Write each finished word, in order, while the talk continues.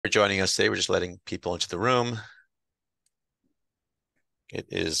For joining us today. We're just letting people into the room. It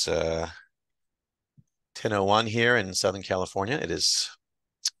is 10:01 here in Southern California. It is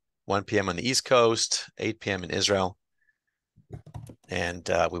 1 p.m. on the East Coast, 8 p.m. in Israel. And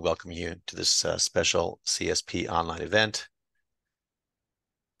we welcome you to this special CSP online event.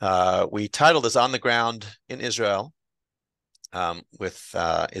 We titled this On the Ground in Israel with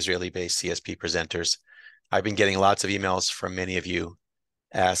Israeli-based CSP presenters. I've been getting lots of emails from many of you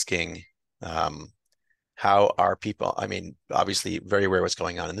asking how are people, I mean, obviously very aware what's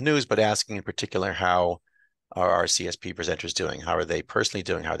going on in the news, but asking in particular, how are our CSP presenters doing? How are they personally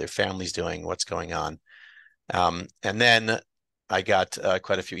doing? How are their families doing? What's going on? And then I got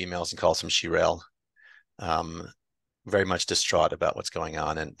quite a few emails and calls from Shirel, very much distraught about what's going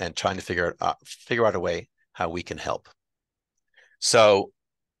on and trying to figure out a way how we can help. So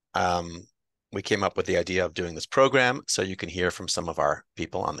we came up with the idea of doing this program so you can hear from some of our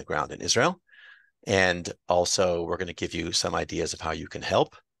people on the ground in Israel. And also, we're going to give you some ideas of how you can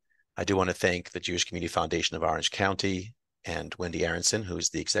help. I do want to thank the Jewish Community Foundation of Orange County and Wendy Aronson, who's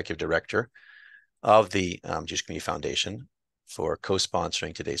the executive director of the Jewish Community Foundation, for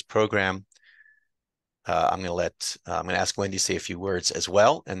co-sponsoring today's program. I'm going to ask Wendy to say a few words as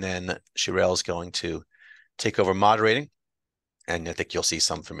well, and then Shirel is going to take over moderating. And I think you'll see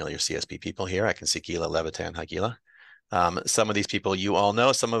some familiar CSP people here. I can see Gila Levitan. Hi, Gila. Some of these people you all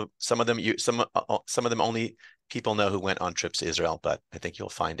know. Some of them only people know who went on trips to Israel. But I think you'll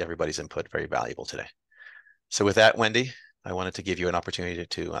find everybody's input very valuable today. So with that, Wendy, I wanted to give you an opportunity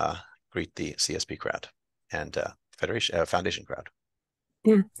to greet the CSP crowd and Foundation crowd.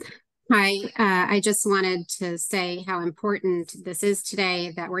 Yeah. Hi, I just wanted to say how important this is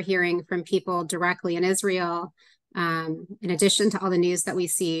today, that we're hearing from people directly in Israel, in addition to all the news that we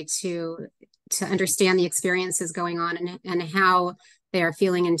see, to understand the experiences going on and how they are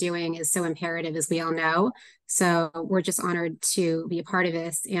feeling and doing is so imperative, as we all know. So we're just honored to be a part of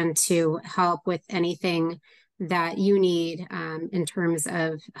this and to help with anything that you need in terms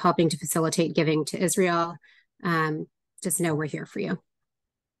of helping to facilitate giving to Israel. Just know we're here for you.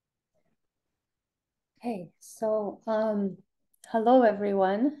 Okay, so hello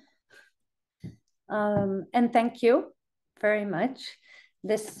everyone, and thank you very much.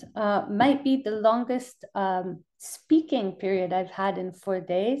 This might be the longest speaking period I've had in 4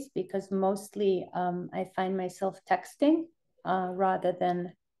 days, because mostly I find myself texting rather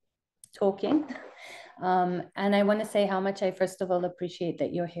than talking. And I want to say how much I first of all appreciate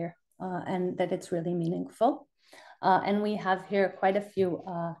that you're here and that it's really meaningful. And we have here quite a few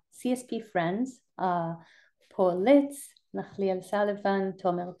CSP friends, Paul Litz, Nachliel Sullivan,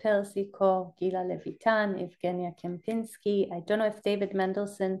 Tomer Persiko, Gila Levitan, Evgenia Kempinski. I don't know if David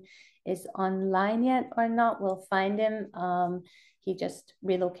Mendelson is online yet or not. We'll find him. He just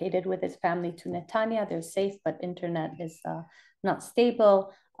relocated with his family to Netanya. They're safe, but internet is not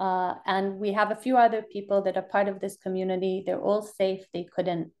stable. And we have a few other people that are part of this community. They're all safe. They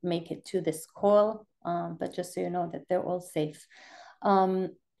couldn't make it to this call, but just so you know that they're all safe.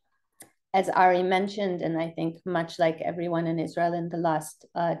 As Ari mentioned, and I think much like everyone in Israel in the last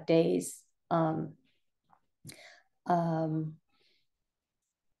days, I'm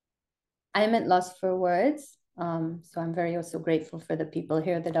at loss for words. So I'm very also grateful for the people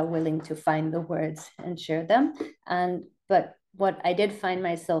here that are willing to find the words and share them. But what I did find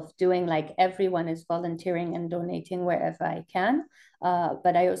myself doing, like everyone, is volunteering and donating wherever I can.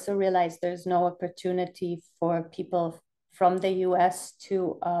 But I also realized there's no opportunity for people from the US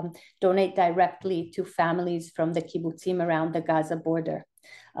to donate directly to families from the kibbutzim around the Gaza border.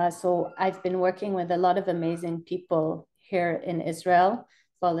 So I've been working with a lot of amazing people here in Israel,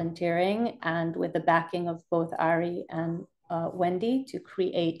 volunteering, and with the backing of both Ari and Wendy, to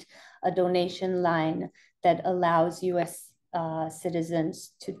create a donation line that allows US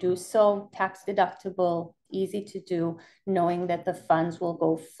citizens to do so, tax deductible, easy to do, knowing that the funds will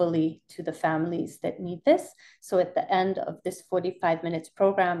go fully to the families that need this. So at the end of this 45 minutes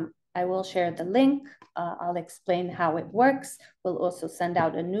program, I will share the link. I'll explain how it works. We'll also send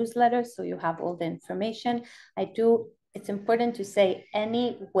out a newsletter so you have all the information. It's important to say,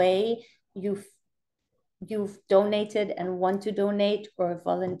 any way you've donated and want to donate or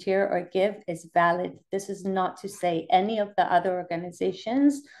volunteer or give is valid. This is not to say any of the other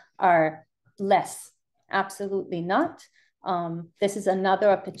organizations are less. Absolutely not. This is another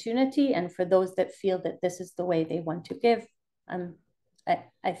opportunity. And for those that feel that this is the way they want to give,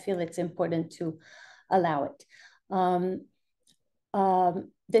 I feel it's important to allow it.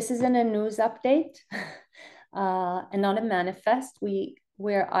 This isn't a news update and not a manifest. We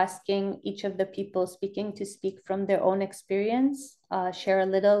we're asking each of the people speaking to speak from their own experience, share a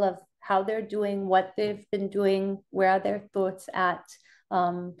little of how they're doing, what they've been doing, where are their thoughts at,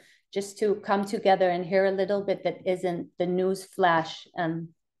 just to come together and hear a little bit that isn't the news flash and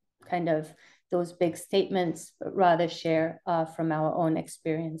kind of those big statements, but rather share from our own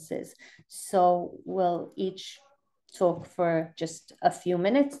experiences. So we'll each talk for just a few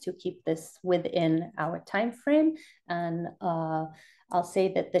minutes to keep this within our time frame. And I'll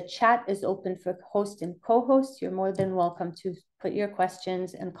say that the chat is open for host and co-host. You're more than welcome to put your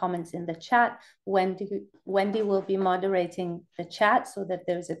questions and comments in the chat. Wendy will be moderating the chat so that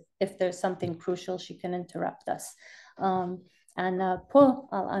if there's something crucial, she can interrupt us. Paul,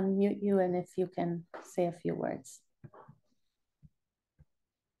 I'll unmute you, and if you can say a few words.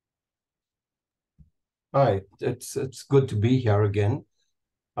 Hi, it's good to be here again.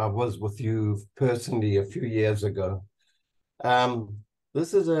 I was with you personally a few years ago.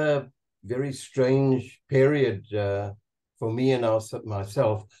 This is a very strange period for me and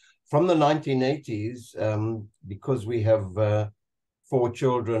myself. From the 1980s, because we have 4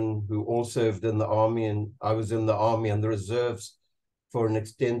 children who all served in the army, and I was in the army and the reserves for an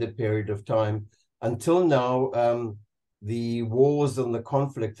extended period of time. Until now, the wars and the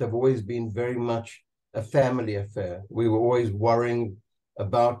conflict have always been very much a family affair. We were always worrying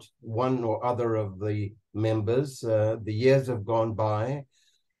about one or other of the members. The years have gone by,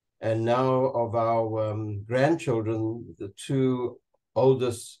 and now of our grandchildren, the 2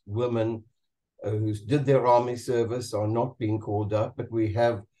 oldest women who did their army service are not being called up, but we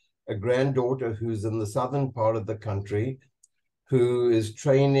have a granddaughter who's in the southern part of the country who is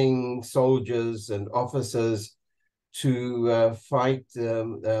training soldiers and officers to fight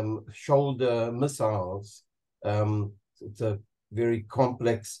shoulder missiles. It's a very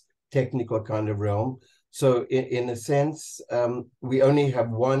complex technical kind of realm. So in a sense, we only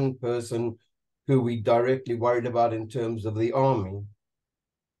have one person who we directly worried about in terms of the army.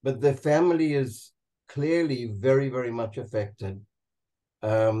 But the family is clearly very, very much affected.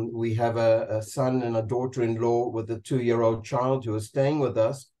 We have a son and a daughter-in-law with a 2-year-old child who are staying with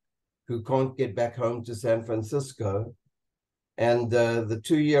us, who can't get back home to San Francisco. And the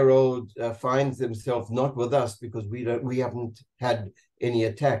 2-year-old finds himself not with us because we haven't had any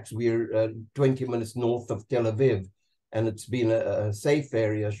attacks. We're 20 minutes north of Tel Aviv, and it's been a safe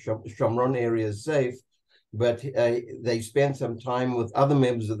area. Shomron area is safe, but they spent some time with other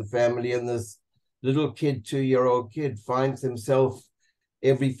members of the family, and this little kid, 2-year-old kid, finds himself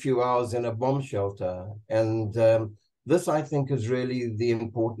every few hours in a bomb shelter. And this, I think, is really the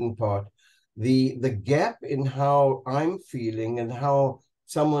important part. The gap in how I'm feeling and how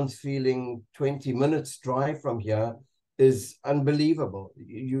someone's feeling 20 minutes drive from here is unbelievable.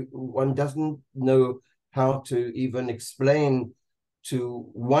 One doesn't know how to even explain to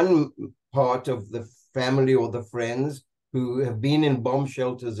one part of the family or the friends who have been in bomb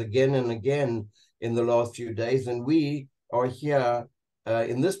shelters again and again in the last few days, and we are here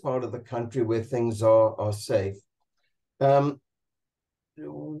in this part of the country where things are safe.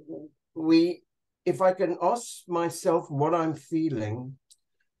 If I can ask myself what I'm feeling,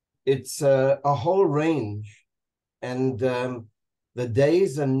 it's a whole range, and the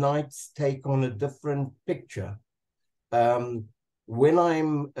days and nights take on a different picture. When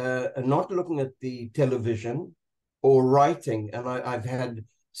I'm not looking at the television or writing, and I've had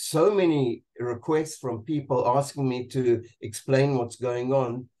so many requests from people asking me to explain what's going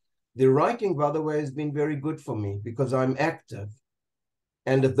on, the writing, by the way, has been very good for me because I'm active.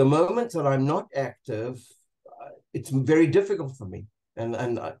 And at the moment that I'm not active, it's very difficult for me. And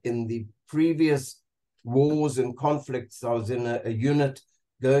in the previous wars and conflicts, I was in a unit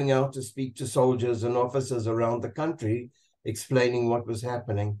going out to speak to soldiers and officers around the country, explaining what was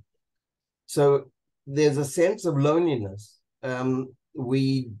happening. So there's a sense of loneliness.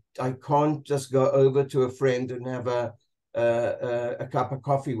 I can't just go over to a friend and have a cup of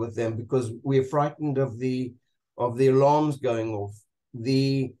coffee with them because we're frightened of the alarms going off.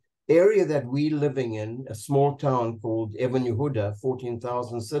 The area that we're living in, a small town called Even Yehuda,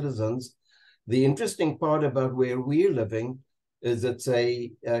 14,000 citizens, the interesting part about where we're living is it's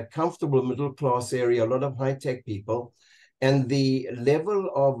a comfortable middle-class area, a lot of high-tech people, and the level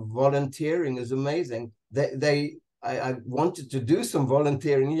of volunteering is amazing. I wanted to do some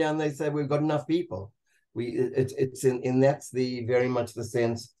volunteering here, and they say we've got enough people. That's very much the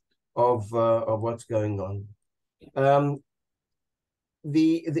sense of what's going on.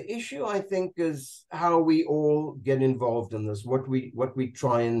 The issue, I think, is how we all get involved in this, what we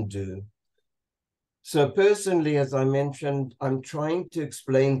try and do. So personally, as I mentioned, I'm trying to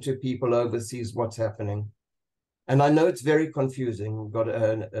explain to people overseas what's happening. And I know it's very confusing. We've got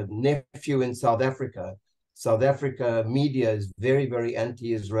a nephew in South Africa. South Africa media is very, very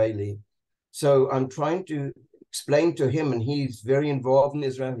anti-Israeli. So I'm trying to explain to him, and he's very involved in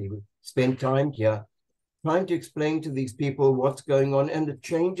Israel. He spent time here, trying to explain to these people what's going on, and it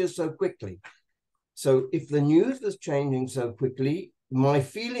changes so quickly. So if the news is changing so quickly, my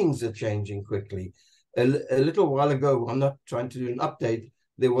feelings are changing quickly. A little while ago, I'm not trying to do an update,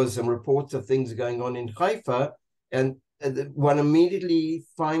 there was some reports of things going on in Haifa, and one immediately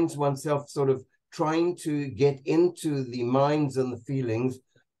finds oneself sort of trying to get into the minds and the feelings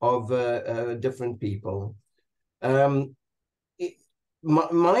of different people.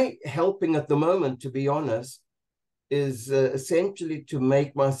 My helping at the moment, to be honest, is essentially to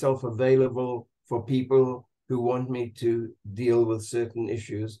make myself available for people who want me to deal with certain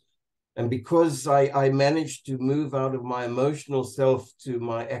issues. And because I managed to move out of my emotional self to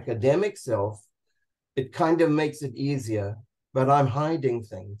my academic self, it kind of makes it easier, but I'm hiding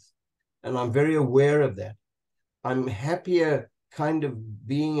things. And I'm very aware of that. I'm happier kind of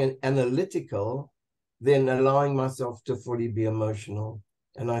being analytical than allowing myself to fully be emotional.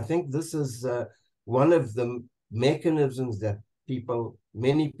 And I think this is one of the mechanisms that people,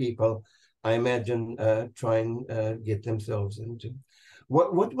 many people, I imagine, try and get themselves into.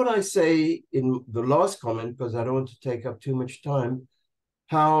 What would I say in the last comment, because I don't want to take up too much time,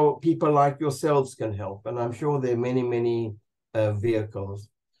 how people like yourselves can help. And I'm sure there are many, many vehicles.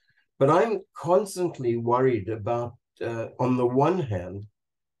 But I'm constantly worried about, on the one hand,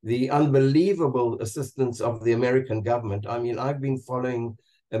 the unbelievable assistance of the American government. I mean, I've been following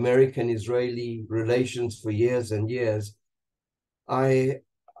American-Israeli relations for years and years. I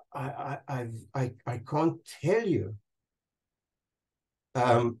can't tell you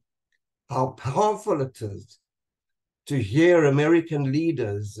how powerful it is to hear American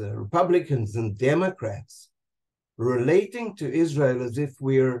leaders, Republicans and Democrats, relating to Israel as if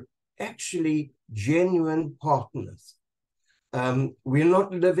we're actually genuine partners. We're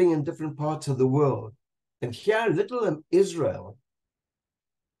not living in different parts of the world. And here, little Israel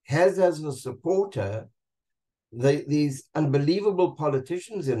has as a supporter these unbelievable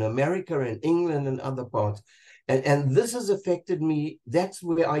politicians in America and England and other parts. And this has affected me. That's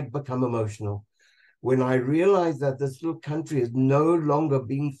where I become emotional. When I realize that this little country is no longer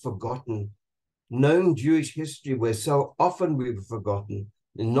being forgotten. Knowing Jewish history where so often we were forgotten,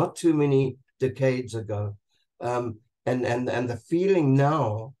 not too many decades ago. And the feeling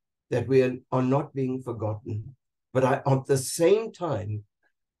now that we are not being forgotten. But at the same time,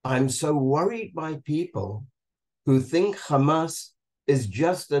 I'm so worried by people who think Hamas is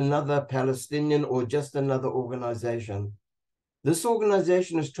just another Palestinian or just another organization. This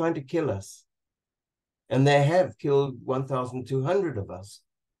organization is trying to kill us. And they have killed 1,200 of us,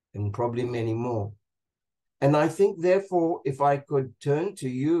 and probably many more. And I think, therefore, if I could turn to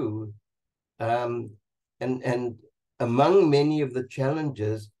you, and among many of the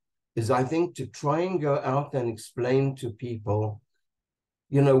challenges is, I think, to try and go out and explain to people,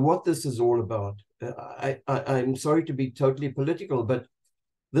 you know, what this is all about. I'm sorry to be totally political, but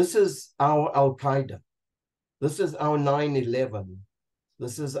this is our Al-Qaeda. This is our 9/11.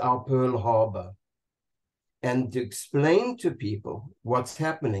 This is our Pearl Harbor. And to explain to people what's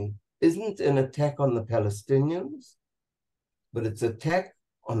happening isn't an attack on the Palestinians, but it's an attack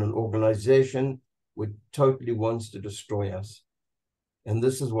on an organization which totally wants to destroy us. And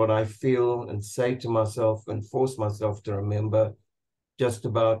this is what I feel and say to myself and force myself to remember just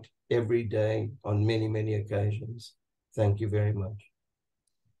about every day on many, many occasions. Thank you very much.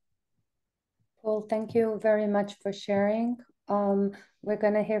 Well, thank you very much for sharing. We're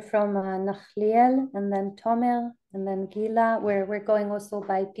going to hear from Nachliel and then Tomer and then Gila, where we're going also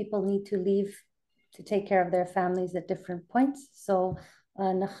by people need to leave to take care of their families at different points. So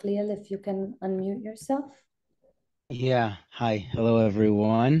Nachliel, if you can unmute yourself. Yeah, hi, hello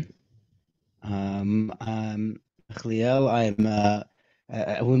everyone. I'm Nachliel.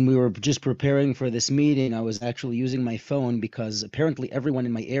 When we were just preparing for this meeting, I was actually using my phone because apparently everyone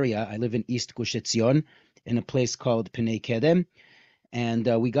in my area, I live in East Gush Etzion, in a place called Pnei Kedem, and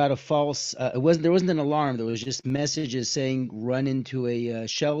we got a false. There wasn't an alarm. There was just messages saying run into a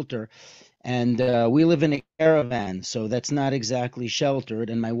shelter, and we live in a caravan, so that's not exactly sheltered.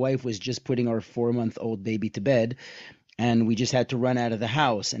 And my wife was just putting our 4-month-old baby to bed, and we just had to run out of the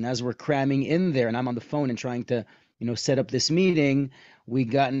house. And as we're cramming in there, and I'm on the phone and trying to, set up this meeting, we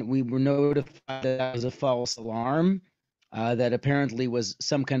were notified that that was a false alarm. That apparently was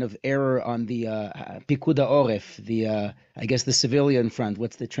some kind of error on the Pikuda Oref, I guess the civilian front.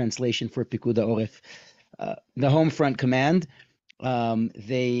 What's the translation for Pikuda Oref? The home front command.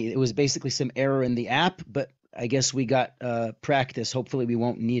 It was basically some error in the app, but I guess we got practice. Hopefully we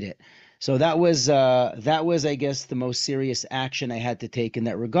won't need it. So that was I guess the most serious action I had to take in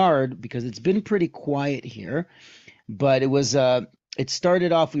that regard, because it's been pretty quiet here. But it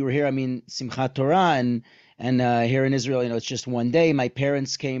started off, we were here, I mean, Simchat Torah, and here in Israel, it's just one day. My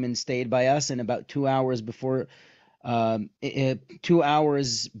parents came and stayed by us, and about 2 hours before 2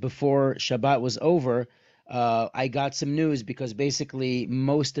 hours before Shabbat was over, I got some news, because basically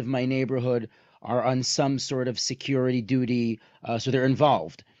most of my neighborhood are on some sort of security duty, so they're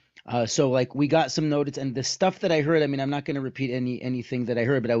involved. So like we got some notice, and the stuff that I heard, I mean, I'm not going to repeat anything that I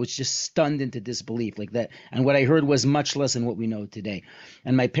heard, but I was just stunned into disbelief like that. And what I heard was much less than what we know today.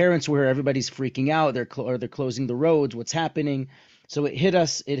 And my parents were here, everybody's freaking out. They're closing the roads. What's happening? So it hit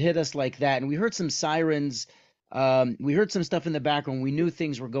us like that. And we heard some sirens. We heard some stuff in the background. We knew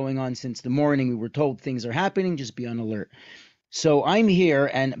things were going on since the morning. We were told things are happening, just be on alert. So I'm here,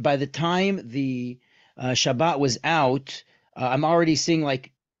 and by the time the Shabbat was out, I'm already seeing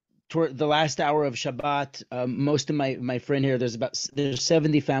like toward the last hour of Shabbat, most of my friend here, there's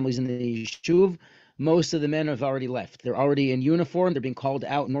 70 families in the Yishuv. Most of the men have already left. They're already in uniform. They're being called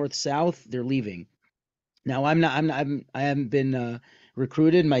out north, south. They're leaving. Now I haven't been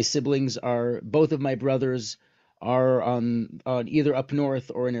recruited. My siblings both of my brothers are on either up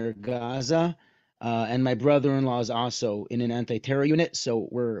north or near Gaza. And my brother-in-law is also in an anti-terror unit, so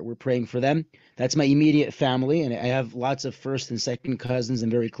we're praying for them. That's my immediate family, and I have lots of first and second cousins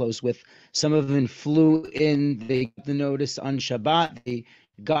I'm very close with. Some of them flew in, they got the notice on Shabbat, they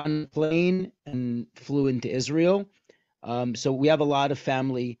got on a plane and flew into Israel. So we have a lot of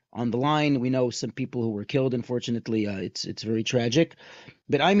family on the line. We know some people who were killed, unfortunately. It's very tragic.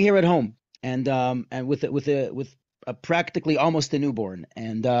 But I'm here at home, and with practically almost a newborn,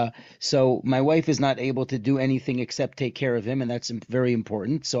 and so my wife is not able to do anything except take care of him, and that's very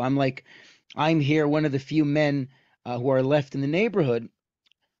important. So I'm here, one of the few men who are left in the neighborhood.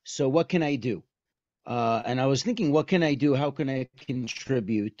 So what can I do? And I was thinking, what can I do? How can I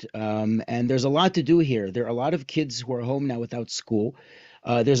contribute? And there's a lot to do here. There are a lot of kids who are home now without school.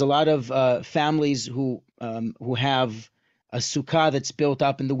 There's a lot of families who have a sukkah that's built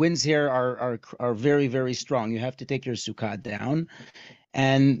up, and the winds here are very, very strong. You have to take your sukkah down,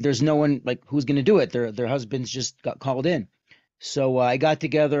 and there's no one like who's going to do it. Their husbands just got called in. So I got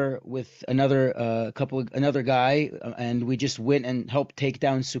together with another guy, and we just went and helped take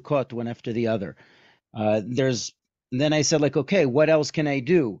down sukkot one after the other. Then I said, like, okay, what else can I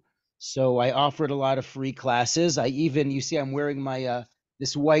do? So I offered a lot of free classes. You see, I'm wearing my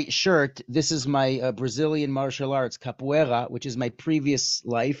this white shirt. This is my Brazilian martial arts, capoeira, which is my previous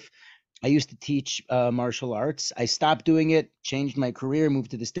life. I used to teach martial arts. I stopped doing it, changed my career,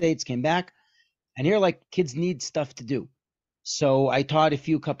 moved to the States, came back, and here, like, kids need stuff to do. So I taught a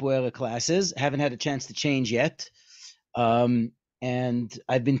few capoeira classes. Haven't had a chance to change yet. And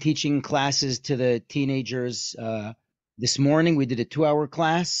I've been teaching classes to the teenagers. This morning we did a 2-hour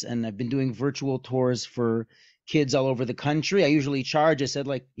class, and I've been doing virtual tours for kids all over the country. I usually charge. I said,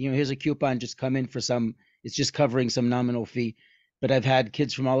 like, here's a coupon, just come in for some. It's just covering some nominal fee. But I've had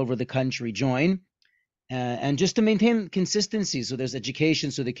kids from all over the country join. And just to maintain consistency, so there's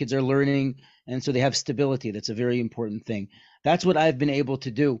education, so the kids are learning, and so they have stability. That's a very important thing. That's what I've been able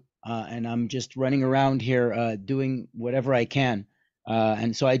to do, and I'm just running around here doing whatever I can.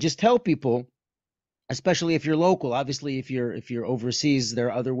 And so I just tell people, especially if you're local, obviously if you're overseas, there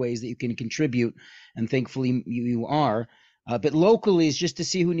are other ways that you can contribute, and thankfully you are. But locally is just to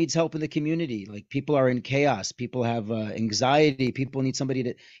see who needs help in the community. Like, people are in chaos, people have anxiety, people need somebody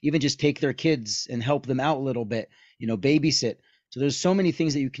to even just take their kids and help them out a little bit, babysit. So there's so many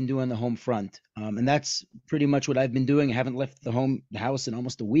things that you can do on the home front. And that's pretty much what I've been doing. I haven't left the house in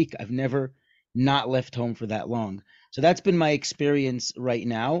almost a week. I've never not left home for that long. So that's been my experience right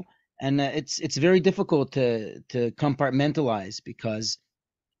now. And it's very difficult to compartmentalize, because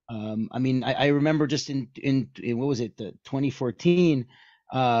I remember just in what was it, 2014,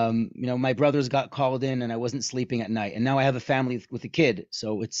 my brothers got called in, and I wasn't sleeping at night, and now I have a family with a kid,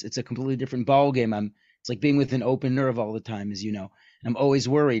 so it's a completely different ball game. It's like being with an open nerve all the time, as you know. I'm always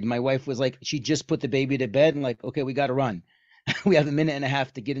worried. My wife was like, she just put the baby to bed, and like, okay, we got to run. We have a minute and a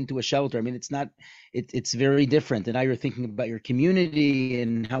half to get into a shelter. I mean, it's very different. And now you're thinking about your community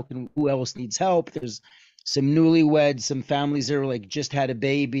and who else needs help. There's some newlyweds, some families that are like just had a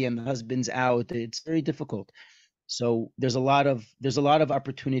baby and the husband's out. It's very difficult. So there's a lot of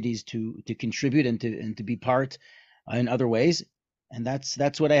opportunities to contribute and to be part in other ways. And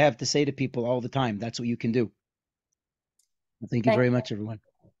that's what I have to say to people all the time. That's what you can do. Thank you very much, everyone.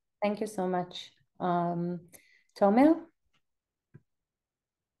 Thank you so much. Tomer?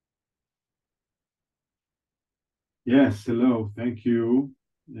 Yes, hello. Thank you.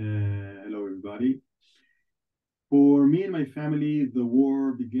 Hello, everybody. For me and my family, the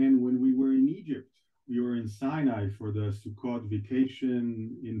war began when we were in Egypt. We were in Sinai for the Sukkot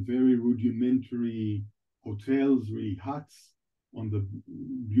vacation in very rudimentary hotels, really huts on the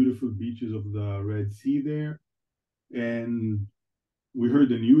beautiful beaches of the Red Sea there. And we heard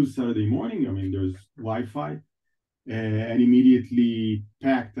the news Saturday morning. I mean, there's Wi-Fi, and immediately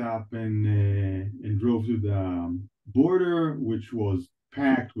packed up and drove to the border, which was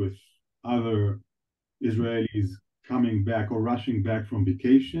packed with other Israelis coming back or rushing back from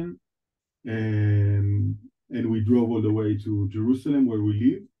vacation. And we drove all the way to Jerusalem, where we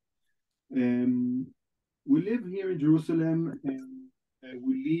live. We live here in Jerusalem, and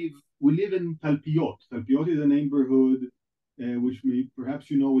we live in Talpiot. Talpiot is a neighborhood which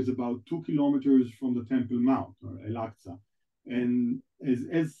perhaps you know is about 2 kilometers from the Temple Mount, or Al-Aqsa. And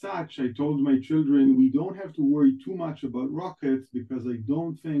as such, I told my children, we don't have to worry too much about rockets, because I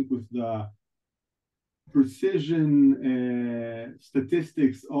don't think with the precision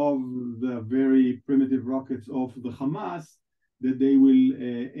statistics of the very primitive rockets of the Hamas that they will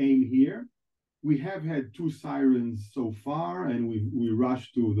aim here. We have had 2 sirens so far, and we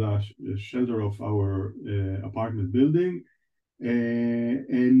rushed to the shelter of our apartment building.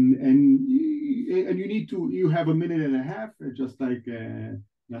 And you have a minute and a half, just like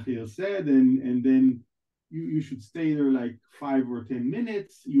Nakhil said, and then you should stay there like 5 or 10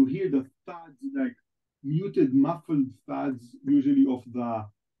 minutes. You hear the thuds, like muted, muffled thuds, usually of the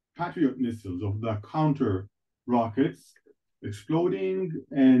Patriot missiles, of the counter rockets exploding,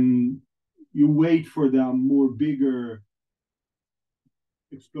 and you wait for the more bigger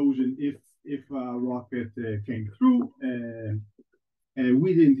explosion if a rocket came through.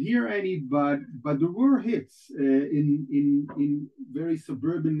 We didn't hear any, but there were hits in very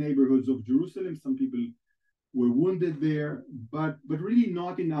suburban neighborhoods of Jerusalem. Some people were wounded there, but really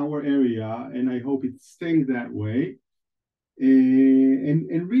not in our area, and I hope it stays that way.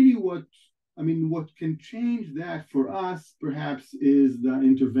 And really what can change that for us perhaps is the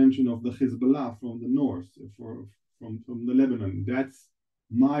intervention of the Hezbollah from the north, from the Lebanon. That's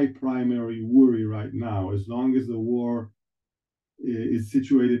my primary worry right now. As long as the war is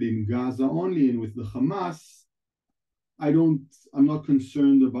situated in Gaza only and with the Hamas, I'm not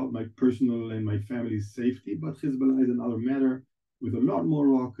concerned about my personal and my family's safety, but Hezbollah is another matter, with a lot more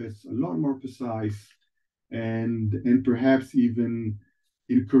rockets, a lot more precise, and perhaps even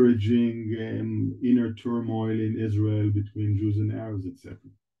encouraging inner turmoil in Israel between Jews and Arabs, etc.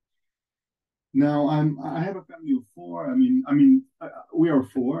 Now I have a family of 4. We are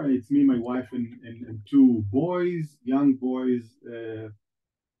 4. It's me, my wife, and 2 boys, young boys.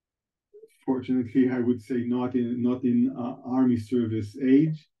 Fortunately, I would say not in army service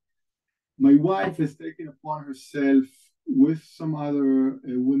age. My wife has taken upon herself, with some other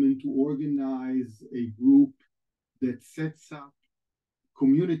women, to organize a group that sets up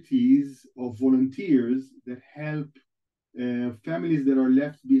communities of volunteers that help families that are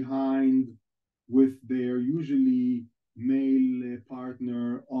left behind with their usually male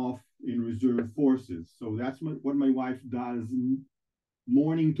partner off in reserve forces. So that's what my wife does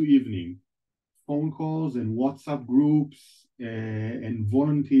morning to evening. Phone calls and WhatsApp groups and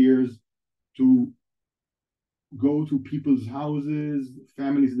volunteers to go to people's houses,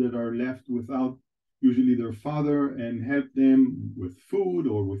 families that are left without usually their father, and help them with food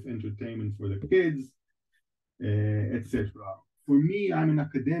or with entertainment for the kids, etc. For me, I'm an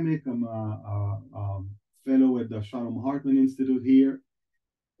academic. I'm a fellow at the Shalom Hartman Institute here.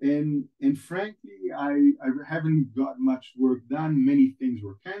 And frankly, I haven't got much work done. Many things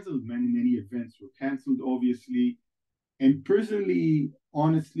were canceled. Many events were canceled, obviously. And personally,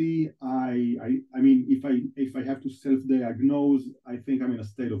 honestly, I mean, if I have to self-diagnose, I think I'm in a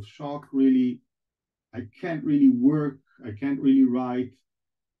state of shock. Really, I can't really work. I can't really write.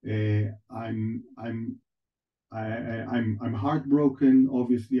 I'm heartbroken,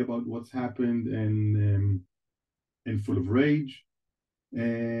 obviously, about what's happened, and full of rage.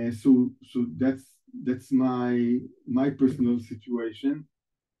 So that's my personal situation,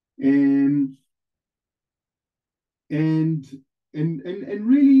 and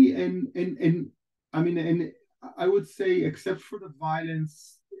really, and I mean, and I would say, except for the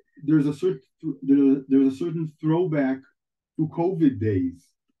violence, there's a certain throwback to COVID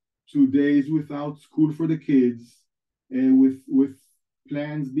days, to days without school for the kids, with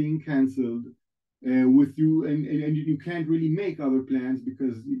plans being canceled, with you, and you can't really make other plans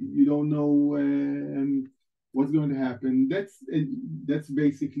because you don't know what's going to happen. That's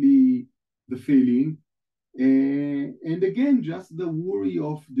basically the feeling. And again, just the worry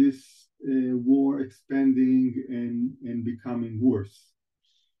of this war expanding and becoming worse.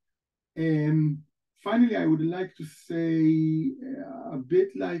 Finally, I would like to say a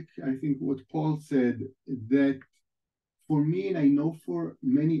bit like I think what Paul said, that for me, and I know for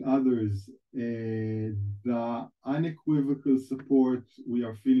many others, the unequivocal support we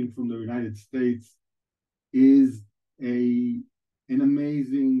are feeling from the United States is an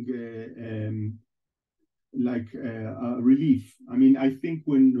amazing relief. I mean, I think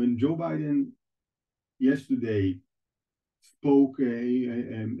when Joe Biden yesterday spoke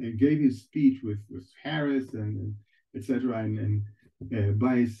and gave his speech with Harris and etc. and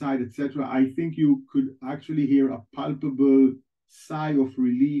by his side, etc., I think you could actually hear a palpable sigh of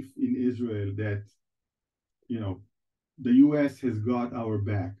relief in Israel that, you know, the U.S. has got our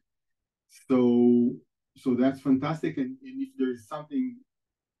back. So that's fantastic. And if there's something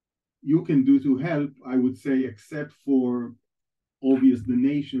you can do to help, I would say, except for obvious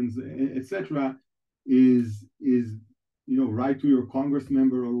donations, etc., is write to your congress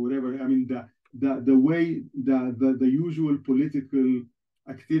member or whatever. I mean, the way the usual political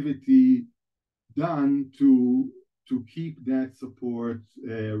activity done to keep that support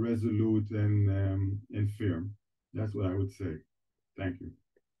resolute and firm. That's what I would say. Thank you.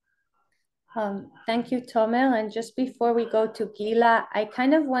 Thank you, Tomer. And just before we go to Gila, I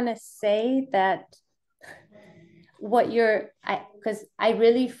kind of want to say that because I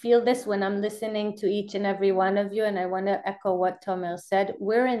really feel this when I'm listening to each and every one of you, and I want to echo what Tomer said.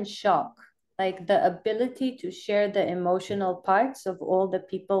 We're in shock. Like the ability to share the emotional parts of all the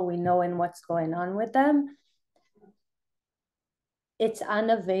people we know and what's going on with them, it's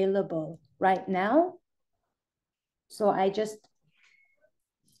unavailable right now. So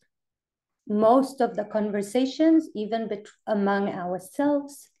most of the conversations, even among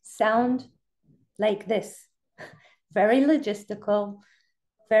ourselves, sound like this. Very logistical,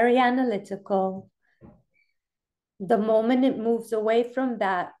 very analytical. The moment it moves away from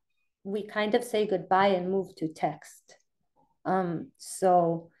that, we kind of say goodbye and move to text.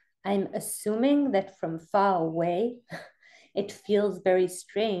 So I'm assuming that from far away, it feels very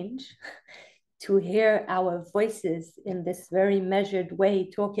strange to hear our voices in this very measured way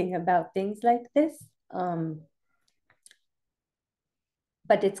talking about things like this.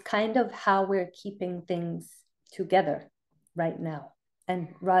 But it's kind of how we're keeping things together right now,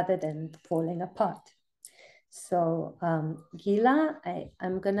 and rather than falling apart. So Gila,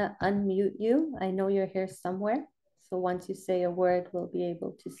 I'm gonna unmute you. I know you're here somewhere. So once you say a word, we'll be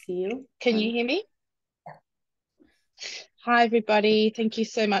able to see you. Can you hear me? Yeah. Hi, everybody. Thank you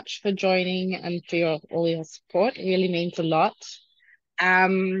so much for joining and for all your support. It really means a lot.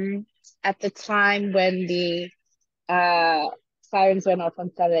 At the time when the sirens went off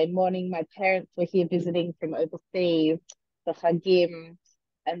on Saturday morning, my parents were here visiting from overseas, the Hagim,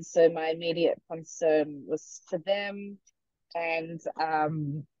 and so my immediate concern was for them. And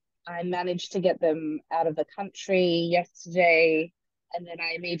I managed to get them out of the country yesterday. And then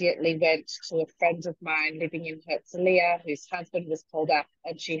I immediately went to a friend of mine living in Herzliya, whose husband was called up,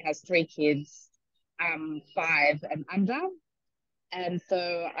 and she has 3 kids, 5 and under. And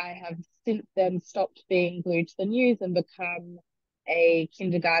so I have since then stopped being glued to the news and become a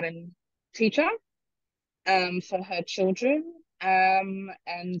kindergarten teacher for her children.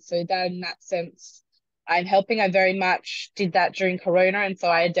 And so that in that sense, I'm helping. I very much did that during Corona. And so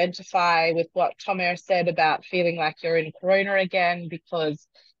I identify with what Tomer said about feeling like you're in Corona again, because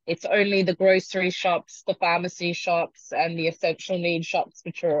it's only the grocery shops, the pharmacy shops, and the essential need shops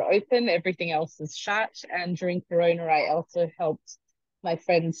which are open. Everything else is shut. And during Corona, I also helped my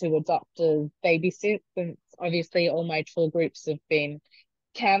friends who were doctors babysit, since obviously all my tour groups have been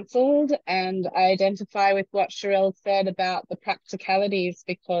cancelled. And I identify with what Sherelle said about the practicalities,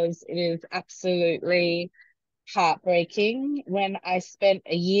 because it is absolutely heartbreaking. When I spent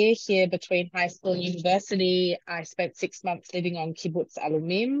a year here between high school and university, I spent 6 months living on Kibbutz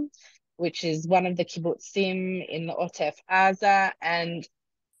Alumim, which is one of the kibbutzim in the Otef Aza. And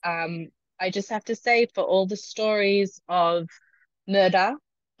I just have to say, for all the stories of murder,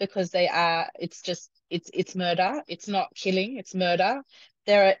 because it's murder, it's not killing, it's murder,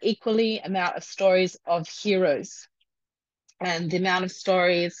 there are equally amount of stories of heroes, and the amount of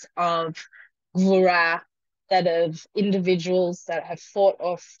stories of gvura, that of individuals that have fought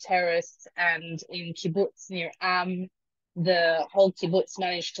off terrorists. And in kibbutz near the whole kibbutz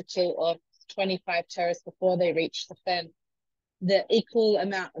managed to kill off 25 terrorists before they reached the fence. The equal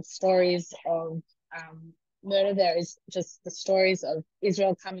amount of stories of murder there is just the stories of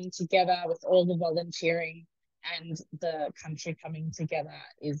Israel coming together with all the volunteering, and the country coming together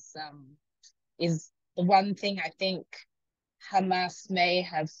is the one thing I think Hamas may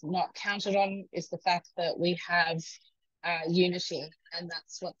have not counted on is the fact that we have unity, and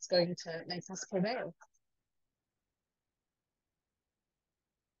that's what's going to make us prevail.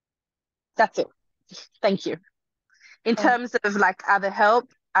 That's it. Thank you. In terms of like other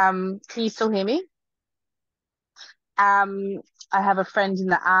help, can you still hear me? I have a friend in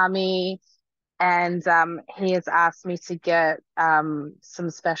the army, and he has asked me to get some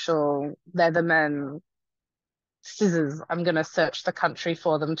special Leatherman scissors. I'm going to search the country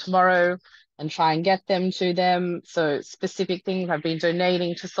for them tomorrow and try and get them to them. So specific things I've been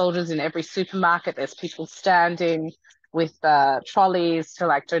donating to soldiers in every supermarket. There's people standing with trolleys to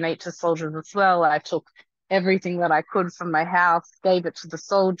like donate to soldiers as well. I took everything that I could from my house, gave it to the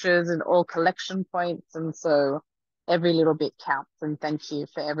soldiers in all collection points. And so every little bit counts. And thank you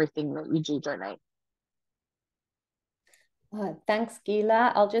for everything that you do donate. Thanks,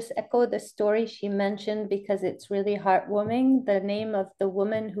 Gila. I'll just echo the story she mentioned because it's really heartwarming. The name of the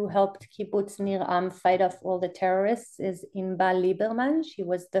woman who helped Kibbutz Nir Am fight off all the terrorists is Inbal Lieberman. She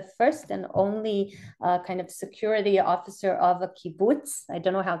was the first and only kind of security officer of a kibbutz. I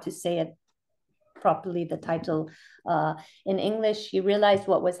don't know how to say it properly, the title in English. She realized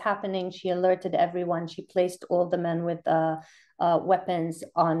what was happening. She alerted everyone. She placed all the men with weapons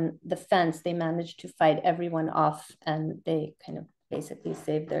on the fence. They managed to fight everyone off, and they kind of basically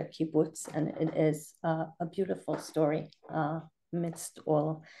saved their kibbutz. And it is a beautiful story amidst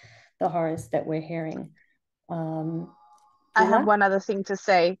all the horrors that we're hearing. I have one other thing to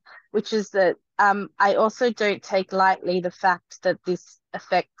say, which is that I also don't take lightly the fact that this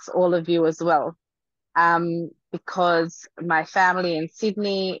affects all of you as well. Because my family in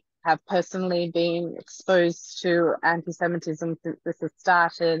Sydney have personally been exposed to anti-Semitism since this has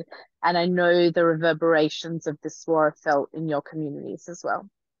started, and I know the reverberations of this war are felt in your communities as well.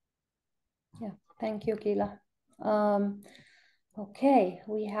 Yeah, thank you, Gila. Okay,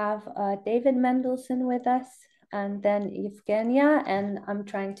 we have David Mendelson with us, and then Evgenia, and I'm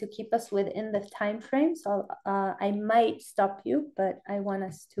trying to keep us within the time frame, so I might stop you, but I want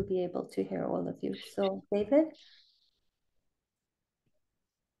us to be able to hear all of you. So, David?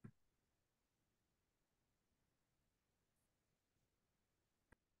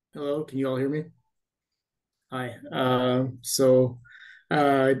 Hello, can you all hear me? Hi.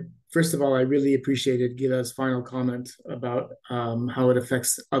 First of all, I really appreciated Gila's final comment about how it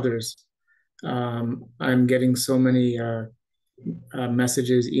affects others. I'm getting so many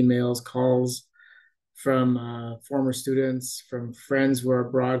messages, emails, calls from former students, from friends who are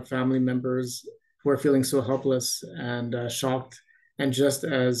abroad, family members who are feeling so helpless and shocked, and just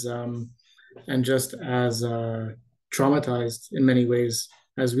as traumatized in many ways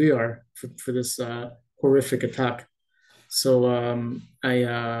as we are for this horrific attack. So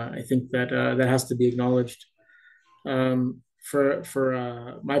I think that that has to be acknowledged.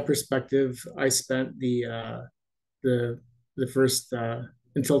 For my perspective, I spent the first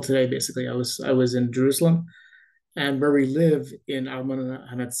until today, basically, I was in Jerusalem, and where we live in Alman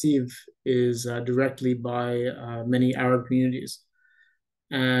Hanatziv is directly by many Arab communities.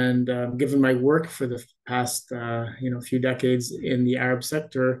 And given my work for the past few decades in the Arab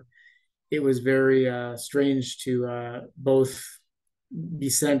sector, it was very strange to both be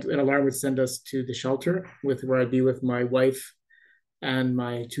sent. An alarm would send us to the shelter where I'd be with my wife and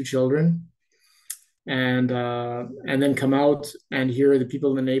my two children, and then come out and hear the people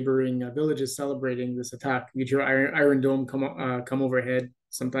in the neighboring villages celebrating this attack. You'd hear Iron Dome come overhead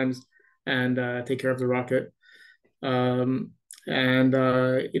sometimes and take care of the rocket.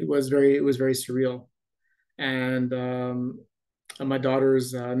 It was very surreal. And my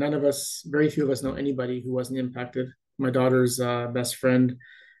daughters, very few of us know anybody who wasn't impacted. My daughter's best friend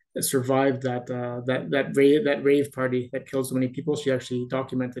survived that rave party that killed so many people. She actually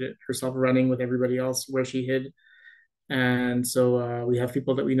documented it herself, running with everybody else where she hid. And so we have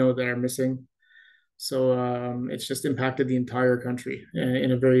people that we know that are missing. So it's just impacted the entire country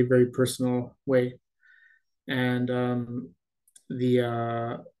in a very, very personal way. And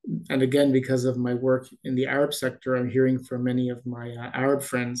and again, because of my work in the Arab sector, I'm hearing from many of my Arab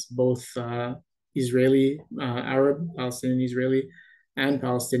friends, both Israeli, Arab, Palestinian, Israeli, and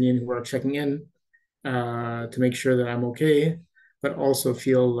Palestinian, who are checking in to make sure that I'm okay, but also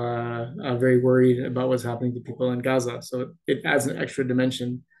feel very worried about what's happening to people in Gaza. So it adds an extra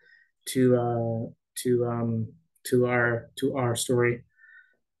dimension to our story.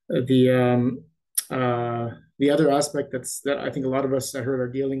 The other aspect that I think a lot of us I heard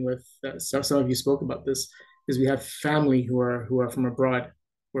are dealing with, some of you spoke about this, is we have family who are from abroad,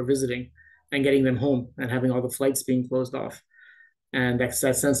 who are visiting, and getting them home, and having all the flights being closed off, and that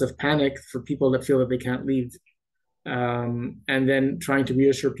sense of panic for people that feel that they can't leave. and then trying to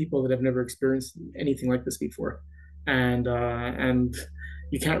reassure people that have never experienced anything like this before. And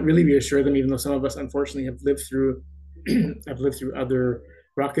you can't really reassure them, even though some of us unfortunately have lived through have lived through other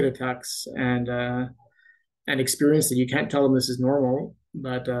rocket attacks and experienced it. You can't tell them this is normal,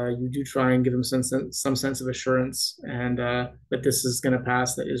 but you do try and give them some sense of assurance, and that this is going to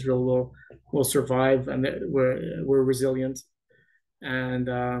pass, that Israel will survive, and that we're resilient. And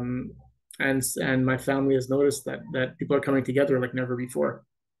and my family has noticed that people are coming together like never before.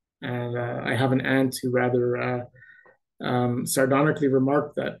 And I have an aunt who rather sardonically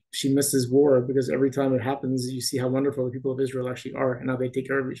remarked that she misses war because every time it happens, you see how wonderful the people of Israel actually are and how they take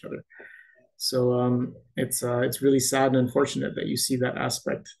care of each other. So it's really sad and unfortunate that you see that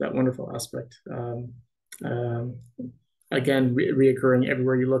aspect, that wonderful aspect, again reoccurring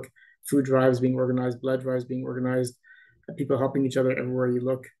everywhere you look. Food drives being organized, blood drives being organized, people helping each other everywhere you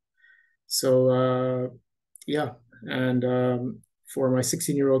look. So yeah, and for my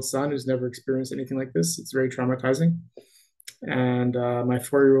 16-year-old son who's never experienced anything like this, it's very traumatizing. And my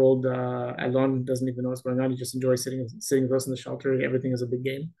 4-year-old Alon doesn't even know what's going on. He just enjoys sitting with us in the shelter. Everything is a big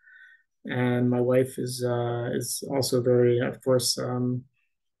game. And my wife is also very, of course,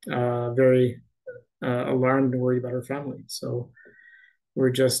 very alarmed and worried about her family. So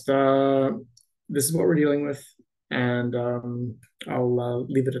we're just this is what we're dealing with, and I'll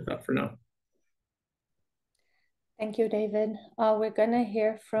leave it at that for now. Thank you, David. We're going to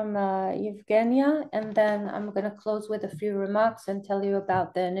hear from Evgenia, and then I'm going to close with a few remarks and tell you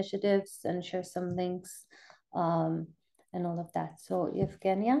about the initiatives and share some links and all of that. So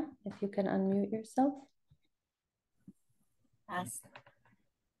Evgenia, if you can unmute yourself. Yes.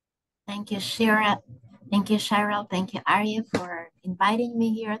 Thank you, Shira. Thank you, Cheryl. Thank you, Arya, for inviting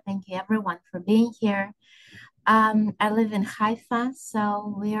me here. Thank you, everyone, for being here. I live in Haifa,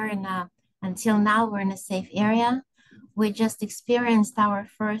 so we are until now, we're in a safe area. We just experienced our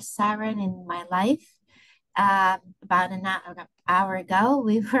first siren in my life. About an hour ago,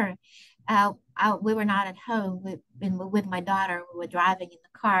 we were not at home with my daughter. We were driving in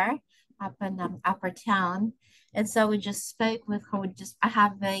the car up in Upper Town. And so we just spoke with her. I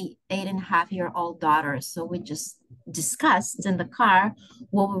have a 8.5-year-old daughter. So we just discussed in the car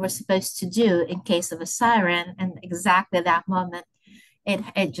what we were supposed to do in case of a siren. And exactly that moment,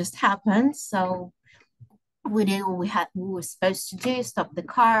 it just happened. So we did what we were supposed to do: stop the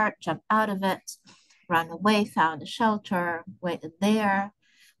car, jump out of it, run away, found a shelter, waited there.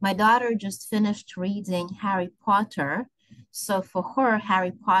 My daughter just finished reading Harry Potter. So for her,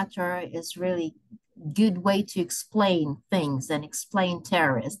 Harry Potter is really good way to explain things and explain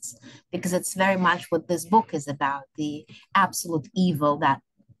terrorists, because it's very much what this book is about, the absolute evil that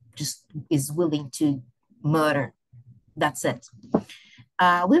just is willing to murder. That's it.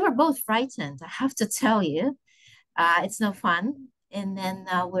 We were both frightened, I have to tell you. It's no fun. And then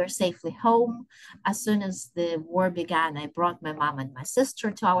we're safely home. As soon as the war began, I brought my mom and my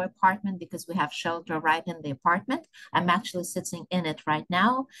sister to our apartment because we have shelter right in the apartment. I'm actually sitting in it right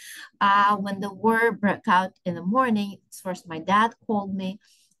now. When the war broke out in the morning, first my dad called me,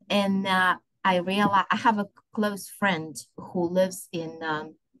 and I realized I have a close friend who lives in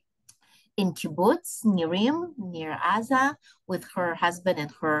kibbutz Nirim, near Gaza, with her husband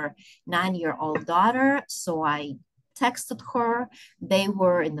and her 9-year-old daughter. So I texted her. They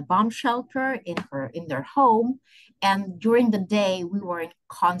were in the bomb shelter in their home, and during the day we were in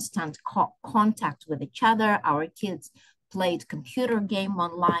constant contact with each other. Our kids played computer game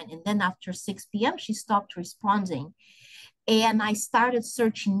online, and then after 6 p.m. she stopped responding. And I started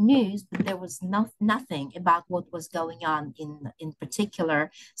searching news, but there was nothing about what was going on in particular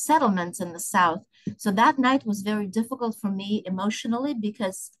settlements in the south. So that night was very difficult for me emotionally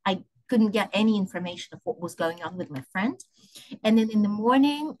because I couldn't get any information of what was going on with my friend. And then in the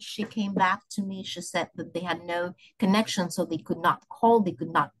morning, she came back to me. She said that they had no connection, so they could not call, they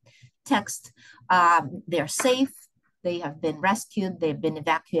could not text. They're safe. They have been rescued. They've been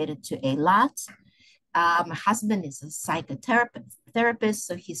evacuated to Eilat. My husband is a psychotherapist,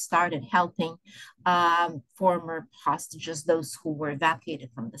 so he started helping former hostages, those who were evacuated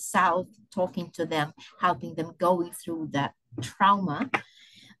from the south, talking to them, helping them going through that trauma.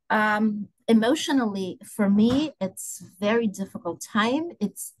 Emotionally, for me, it's very difficult time.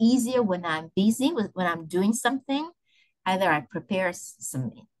 It's easier when I'm busy, when I'm doing something. Either I prepare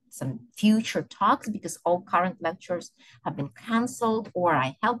some future talks because all current lectures have been canceled, or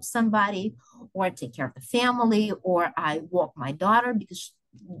I help somebody, or I take care of the family, or I walk my daughter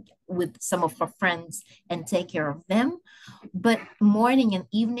with some of her friends and take care of them. But morning and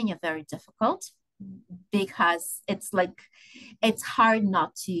evening are very difficult because it's hard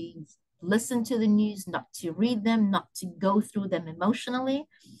not to listen to the news, not to read them, not to go through them emotionally.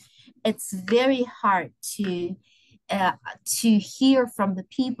 It's very hard to hear from the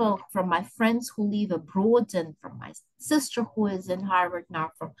people, from my friends who live abroad, and from my sister who is in Harvard now,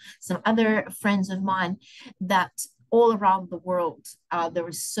 from some other friends of mine, that all around the world, there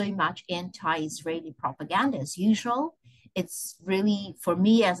is so much anti-Israeli propaganda as usual. It's really, for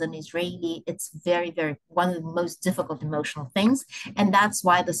me as an Israeli, it's very, very one of the most difficult emotional things. And that's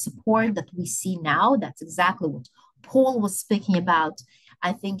why the support that we see now, that's exactly what Paul was speaking about,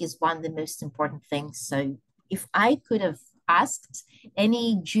 I think is one of the most important things. So if I could have asked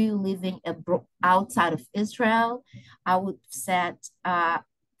any Jew living outside of Israel, I would have said,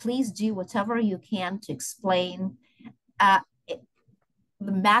 please do whatever you can to explain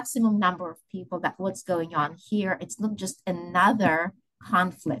the maximum number of people that what's going on here. It's not just another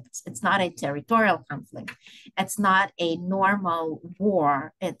conflict. It's not a territorial conflict. It's not a normal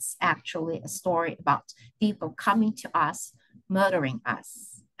war. It's actually a story about people coming to us, murdering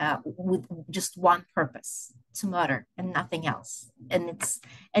us with just one purpose, to murder and nothing else. And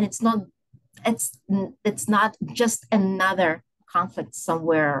it's not just another conflict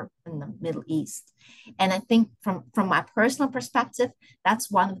somewhere in the Middle East. And I think from my personal perspective, that's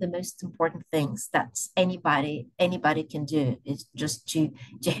one of the most important things that anybody can do, is just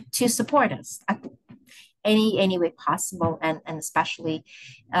to support us any way possible, and especially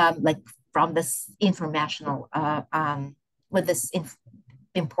like from this informational with this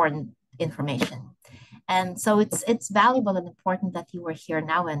important information. And so it's valuable and important that you are here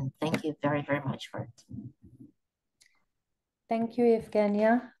now, and thank you very, very much for it. Thank you,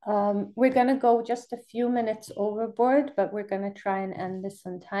 Evgenia. We're going to go just a few minutes overboard, but we're going to try and end this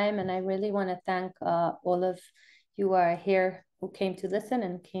on time. And I really want to thank all of you who are here who came to listen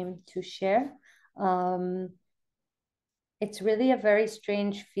and came to share. It's really a very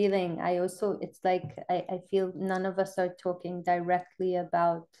strange feeling. It's like I feel none of us are talking directly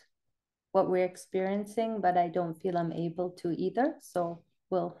about what we're experiencing, but I don't feel I'm able to either. So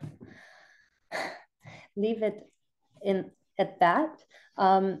we'll leave it at that.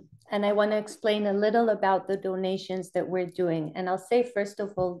 And I want to explain a little about the donations that we're doing. And I'll say, first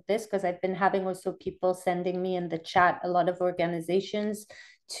of all, this, because I've been having also people sending me in the chat a lot of organizations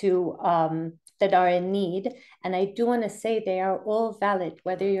to that are in need. And I do want to say they are all valid,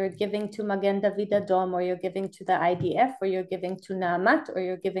 whether you're giving to Magen David Adom, or you're giving to the IDF, or you're giving to Naamat, or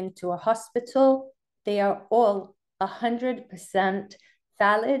you're giving to a hospital. They are all 100%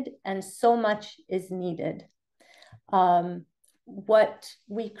 valid, and so much is needed. What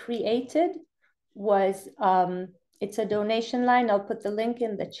we created was, it's a donation line. I'll put the link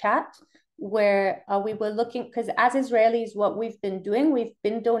in the chat, where we were looking, because as Israelis, what we've been doing, we've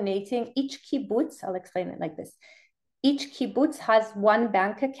been donating each kibbutz. I'll explain it like this. Each kibbutz has one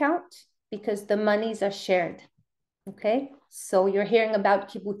bank account because the monies are shared. Okay, so you're hearing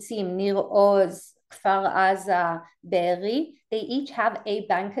about kibbutzim, Nir Oz, Kfar Aza, Be'eri. They each have a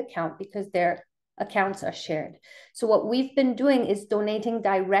bank account because their accounts are shared. So what we've been doing is donating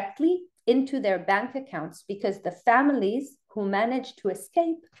directly into their bank accounts, because the families who managed to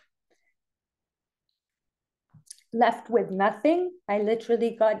escape left with nothing. I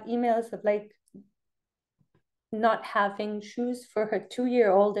literally got emails of like not having shoes for her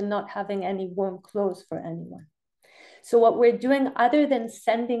 2-year-old and not having any warm clothes for anyone. So what we're doing, other than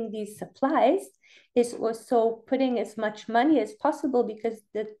sending these supplies, is also putting as much money as possible, because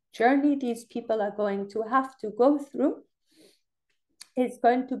the journey these people are going to have to go through is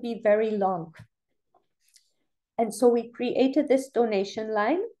going to be very long. And so we created this donation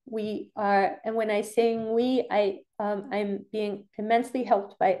line. And when I say we, I'm being immensely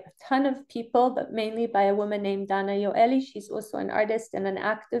helped by a ton of people, but mainly by a woman named Dana Yoeli. She's also an artist and an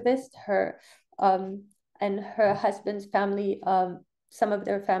activist. Her and her husband's family, some of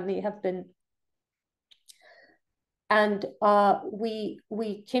their family have been. And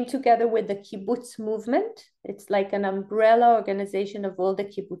we came together with the kibbutz movement. It's like an umbrella organization of all the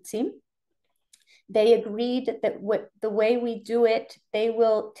kibbutzim. They agreed that the way we do it, they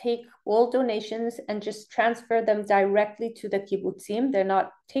will take all donations and just transfer them directly to the kibbutzim. They're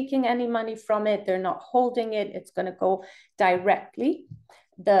not taking any money from it. They're not holding it. It's going to go directly.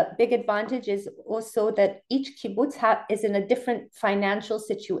 The big advantage is also that each kibbutz is in a different financial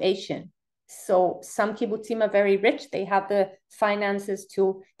situation. So some kibbutzim are very rich. They have the finances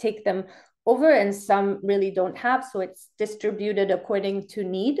to take them over, and some really don't have. So it's distributed according to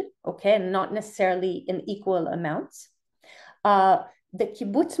need, okay, and not necessarily in equal amounts. The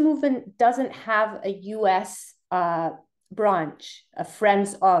kibbutz movement doesn't have a US branch, a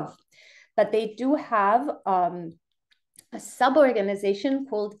Friends of, but they do have a sub-organization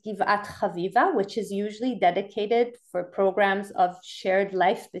called Givat Chaviva, which is usually dedicated for programs of shared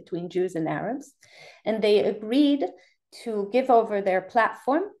life between Jews and Arabs. And they agreed to give over their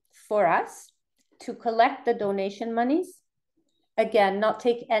platform for us to collect the donation monies. Again, not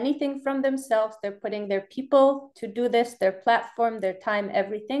take anything from themselves. They're putting their people to do this, their platform, their time,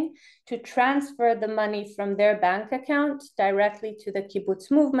 everything, to transfer the money from their bank account directly to the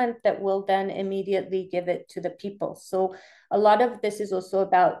kibbutz movement that will then immediately give it to the people. So a lot of this is also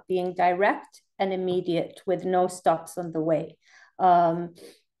about being direct and immediate with no stops on the way. And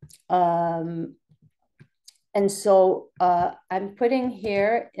so I'm putting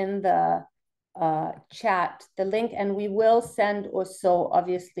here in the chat the link, and we will send also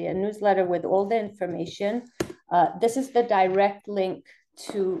obviously a newsletter with all the information. This is the direct link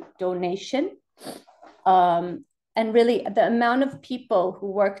to donation. And really the amount of people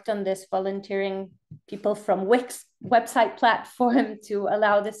who worked on this, volunteering people from Wix website platform to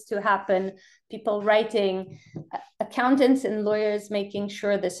allow this to happen, people writing, accountants and lawyers making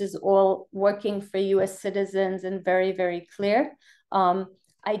sure this is all working for you as citizens and very, very clear.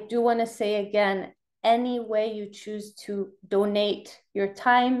 I do want to say again, any way you choose to donate your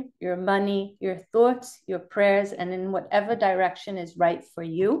time, your money, your thoughts, your prayers, and in whatever direction is right for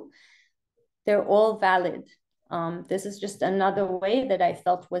you, they're all valid. This is just another way that I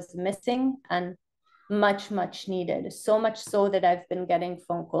felt was missing and much, much needed. So much so that I've been getting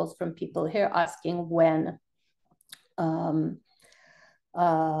phone calls from people here asking when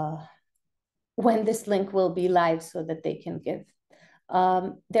this link will be live so that they can give.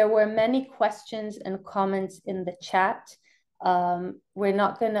 There were many questions and comments in the chat. We're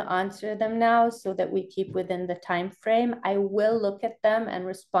not going to answer them now so that we keep within the time frame. I will look at them and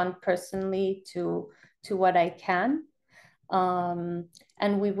respond personally to what I can.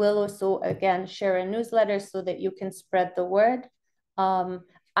 And we will also, again, share a newsletter so that you can spread the word.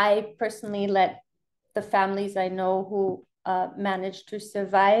 I personally let the families I know who managed to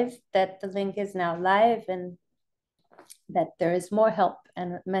survive that the link is now live and that there is more help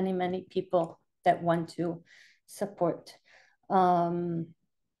and many, many people that want to support. Wendy,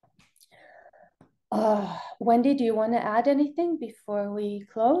 do you want to add anything before we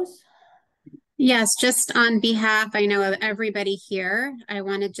close? Yes, just on behalf, I know, of everybody here, I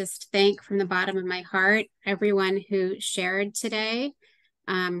want to just thank from the bottom of my heart everyone who shared today.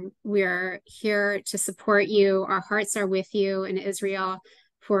 We're here to support you. Our hearts are with you in Israel,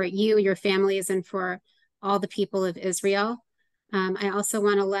 for you, your families, and for all the people of Israel. I also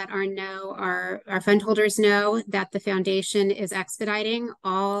want to let our fund holders know that the foundation is expediting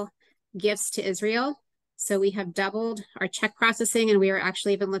all gifts to Israel. So we have doubled our check processing, and we are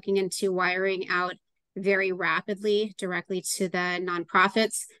actually even looking into wiring out very rapidly directly to the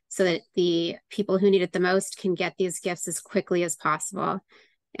nonprofits so that the people who need it the most can get these gifts as quickly as possible.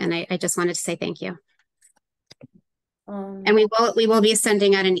 And I just wanted to say thank you. And we will be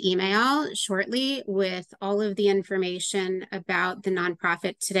sending out an email shortly with all of the information about the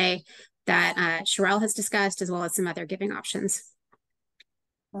nonprofit today that Sherelle has discussed, as well as some other giving options.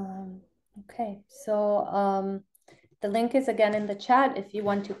 Okay, so the link is again in the chat if you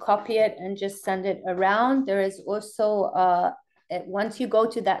want to copy it and just send it around. There is also, once you go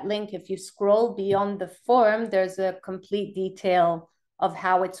to that link, if you scroll beyond the form, there's a complete detail of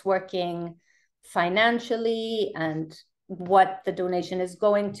how it's working financially and what the donation is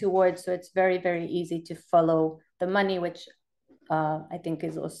going towards. So it's very, very easy to follow the money, which I think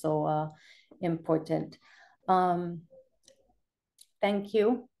is also important. Thank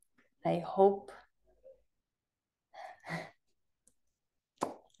you. I hope,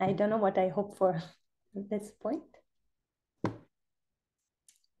 I don't know what I hope for at this point.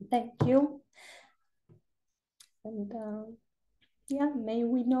 Thank you. And yeah, may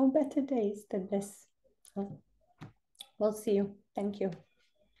we know better days than this. We'll see you. Thank you.